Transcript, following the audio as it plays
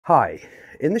Hi,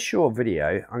 in this short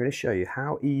video I'm going to show you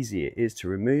how easy it is to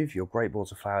remove your Great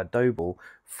Balls of Flour dough ball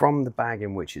from the bag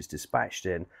in which it's dispatched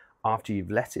in after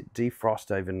you've let it defrost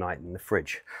overnight in the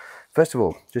fridge. First of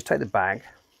all, just take the bag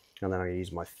and then I'm going to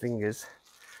use my fingers,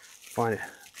 find it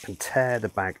and tear the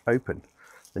bag open.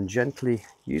 Then gently,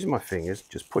 using my fingers,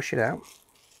 just push it out,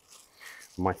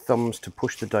 my thumbs to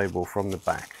push the dough ball from the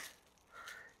bag.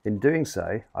 In doing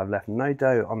so, I've left no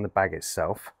dough on the bag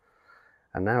itself.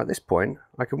 And now at this point,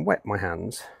 I can wet my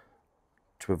hands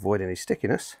to avoid any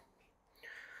stickiness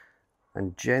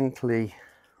and gently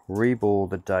reball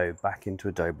the dough back into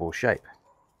a dough ball shape.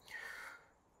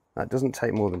 That doesn't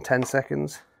take more than 10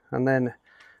 seconds, and then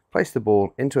place the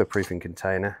ball into a proofing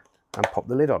container and pop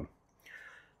the lid on.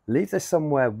 Leave this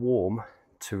somewhere warm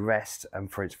to rest and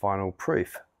for its final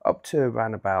proof, up to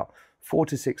around about 4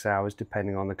 to 6 hours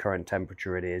depending on the current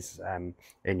temperature it is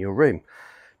in your room.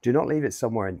 Do not leave it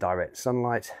somewhere in direct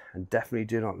sunlight, and definitely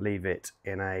do not leave it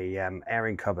in a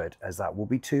airing cupboard, as that will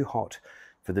be too hot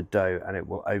for the dough and it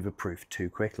will overproof too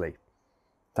quickly.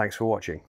 Thanks for watching.